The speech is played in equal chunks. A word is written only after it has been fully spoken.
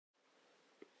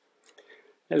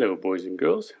Hello boys and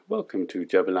girls, welcome to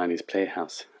Jabulani's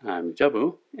Playhouse. I'm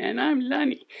Jabu and I'm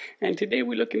Lani, and today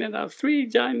we're looking at our 3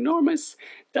 ginormous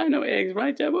dino eggs,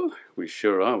 right Jabu? We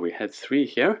sure are, we had 3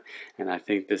 here, and I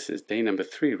think this is day number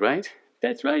 3, right?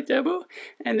 That's right Jabu,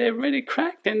 and they're already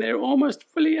cracked and they're almost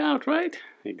fully out, right?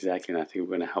 Exactly, and I think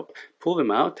we're going to help pull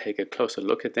them out, take a closer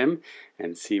look at them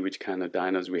and see which kind of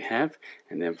dinos we have,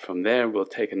 and then from there we'll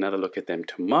take another look at them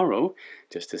tomorrow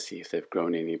just to see if they've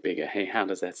grown any bigger. Hey, how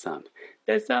does that sound?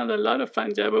 That sounds a lot of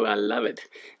fun, Jabu. I love it.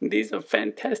 These are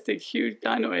fantastic, huge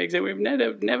dino eggs, and we've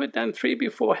never done 3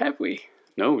 before, have we?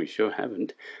 No, we sure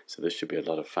haven't. So this should be a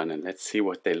lot of fun, and let's see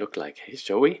what they look like. Hey,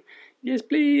 shall we? Yes,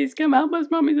 please. Come help us,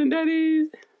 mommies and daddies.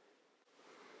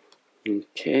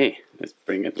 Okay, let's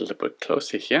bring it a little bit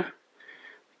closer here.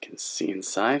 We can see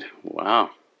inside. Wow.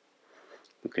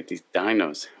 Look at these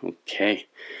dinos. Okay,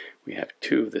 we have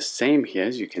 2 of the same here,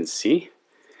 as you can see.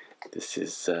 This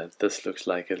looks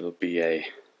like it'll be a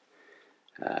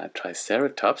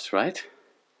Triceratops, right?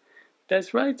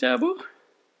 That's right, Jabu.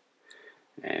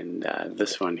 And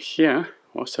this one here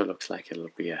also looks like it'll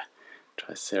be a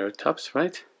Triceratops,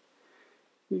 right?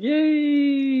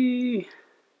 Yay!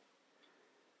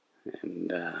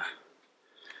 And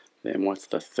then what's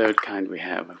the third kind we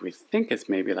have? We think it's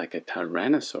maybe like a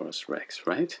Tyrannosaurus Rex,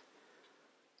 right?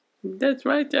 That's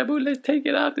right, Jabu. Let's take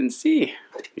it out and see.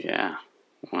 Yeah.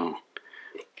 Wow.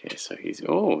 Okay, so he's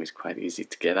quite easy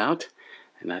to get out.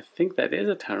 And I think that is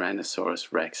a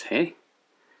Tyrannosaurus Rex, hey?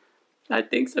 I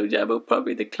think so, Jabu.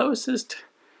 Probably the closest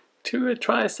to a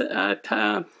T.rex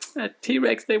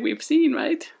that we've seen,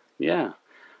 right? Yeah.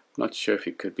 Not sure if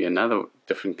he could be another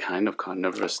different kind of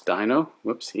carnivorous dino.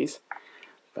 Whoopsies.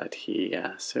 But he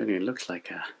certainly looks like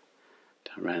a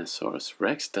Tyrannosaurus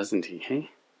Rex, doesn't he,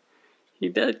 hey? He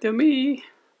does to me.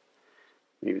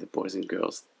 Maybe the boys and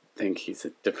girls think he's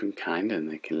a different kind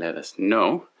and they can let us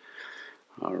know.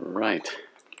 Alright,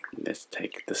 let's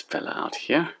take this fella out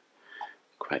here.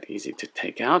 Quite easy to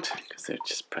take out because they're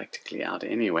just practically out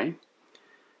anyway.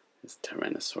 This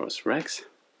Tyrannosaurus Rex.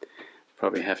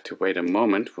 Probably have to wait a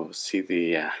moment. We'll see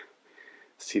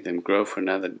them grow for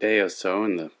another day or so,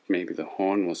 and maybe the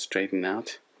horn will straighten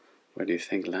out. What do you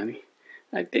think, Lani?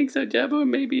 I think so, Jabu.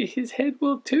 Maybe his head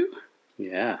will too.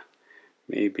 Yeah,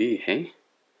 maybe, hey?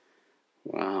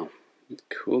 Wow,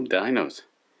 cool dinos.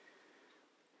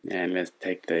 And let's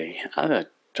take the other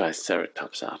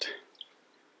Triceratops out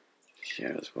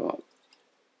here as well.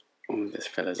 Oh, this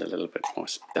fella's a little bit more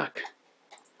stuck.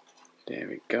 There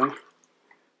we go.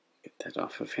 Get that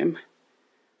off of him.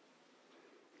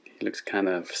 He looks kind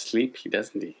of sleepy,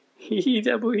 doesn't he? He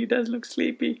does look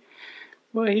sleepy.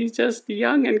 Well, he's just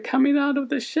young and coming out of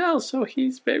the shell, so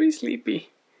he's very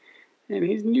sleepy. And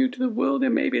he's new to the world,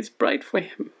 and maybe it's bright for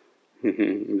him.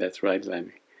 That's right,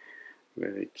 Lani.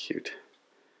 Very cute.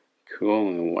 Cool,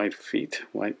 and white feet,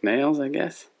 white nails, I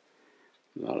guess.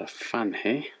 A lot of fun,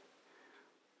 hey?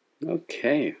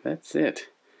 Okay, that's it.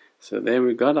 So there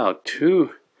we got our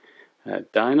 2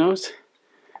 dinos.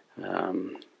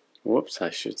 Whoops, I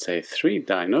should say 3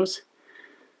 dinos.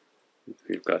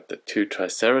 We've got the 2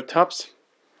 Triceratops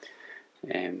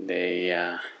and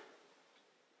and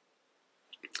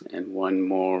one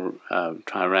more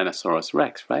Tyrannosaurus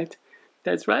Rex, right?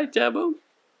 That's right, Jabu.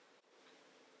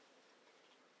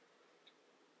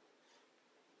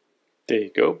 There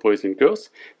you go, boys and girls.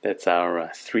 That's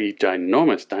our 3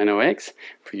 ginormous dino eggs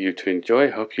for you to enjoy.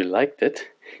 Hope you liked it.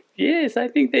 Yes, I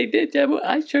think they did, Jabu.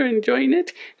 I sure enjoying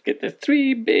it. Get the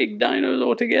 3 big dinos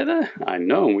all together. I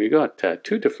know, we got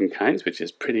 2 different kinds, which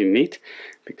is pretty neat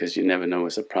because you never know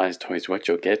with surprise toys what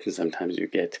you'll get, and sometimes you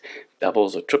get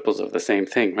doubles or triples of the same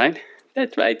thing, right?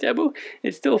 That's right, Jabu.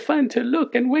 It's still fun to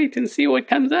look and wait and see what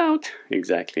comes out.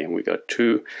 Exactly, and we got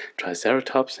 2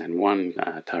 Triceratops and 1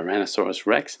 Tyrannosaurus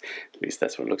Rex. At least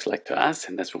that's what it looks like to us,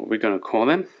 and that's what we're going to call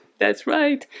them. That's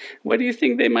right. What do you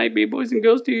think they might be, boys and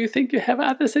girls? Do you think you have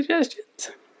other suggestions?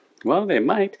 Well, they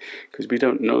might, because we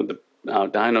don't know our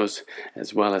dinos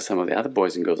as well as some of the other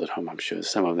boys and girls at home. I'm sure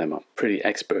some of them are pretty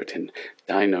expert in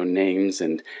dino names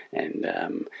and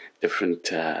different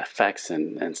facts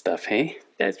and stuff, hey?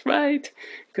 That's right,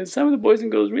 because some of the boys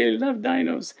and girls really love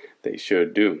dinos. They sure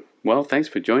do. Well, thanks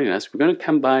for joining us. We're going to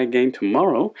come by again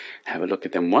tomorrow, have a look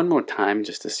at them one more time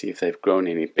just to see if they've grown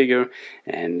any bigger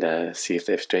and see if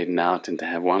they've straightened out and to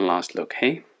have one last look,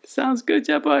 hey? Sounds good,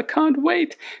 Jabu. I can't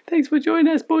wait. Thanks for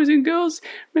joining us, boys and girls.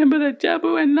 Remember that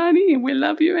Jabu and Lani, we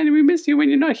love you and we miss you when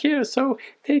you're not here. So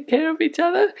take care of each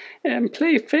other and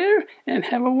play fair and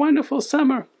have a wonderful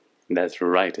summer. That's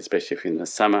right, especially if you're in the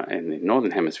summer, in the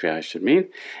northern hemisphere I should mean.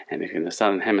 And if you're in the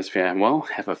southern hemisphere, well,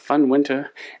 have a fun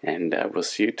winter. And we'll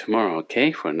see you tomorrow,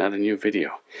 okay, for another new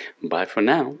video. Bye for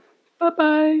now.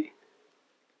 Bye-bye.